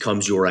then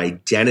becomes your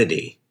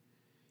identity,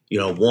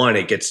 one,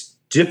 it gets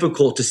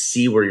difficult to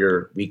see where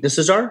your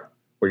weaknesses are,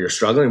 where you're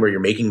struggling, where you're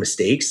making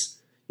mistakes,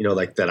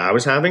 like that I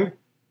was having.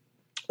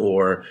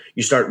 Or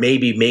you start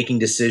maybe making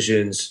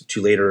decisions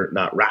to later,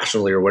 not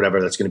rationally or whatever,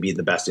 that's going to be in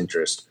the best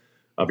interest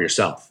of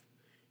yourself.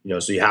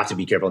 So you have to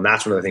be careful. And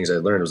that's one of the things I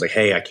learned was like,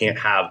 hey, I can't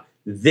have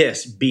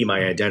this be my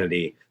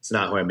identity. It's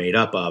not who I'm made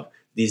up of.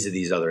 These are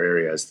these other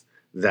areas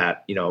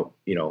that,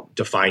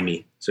 define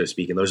me, so to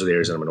speak. And those are the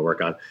areas that I'm going to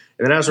work on.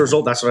 And then as a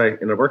result, that's what I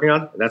ended up working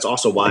on. And that's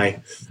also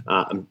why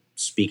I'm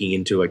speaking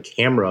into a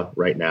camera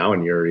right now.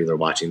 And you're either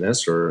watching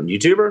this or on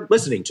YouTube or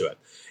listening to it.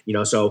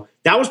 So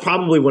that was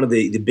probably one of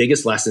the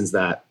biggest lessons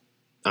that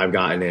I've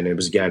gotten. And it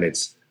was, again,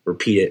 it's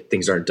repeat it.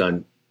 Things aren't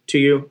done to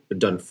you, they're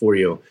done for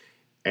you.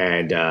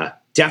 And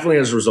definitely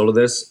as a result of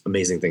this,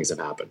 amazing things have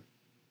happened.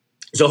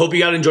 So I hope you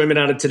got enjoyment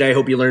out of today.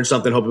 Hope you learned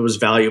something. Hope it was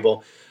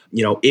valuable.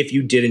 If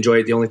you did enjoy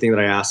it, the only thing that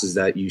I ask is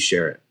that you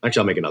share it.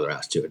 Actually, I'll make another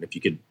ask to it. If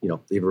you could,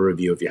 leave a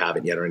review if you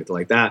haven't yet or anything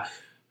like that.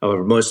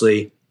 However,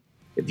 mostly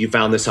if you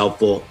found this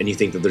helpful and you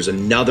think that there's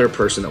another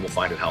person that will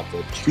find it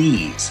helpful,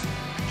 please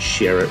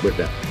share it with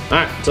them. All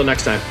right, until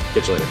next time,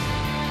 catch you later.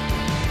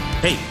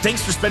 Hey,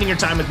 thanks for spending your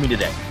time with me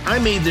today. I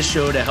made this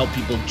show to help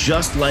people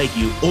just like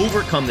you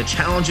overcome the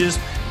challenges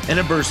and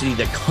adversity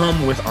that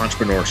come with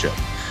entrepreneurship.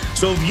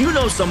 So if you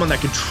know someone that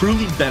could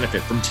truly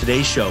benefit from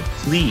today's show,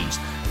 please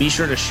be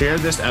sure to share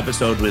this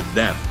episode with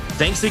them.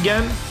 Thanks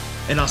again,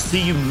 and I'll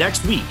see you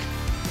next week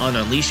on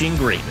Unleashing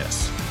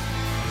Greatness.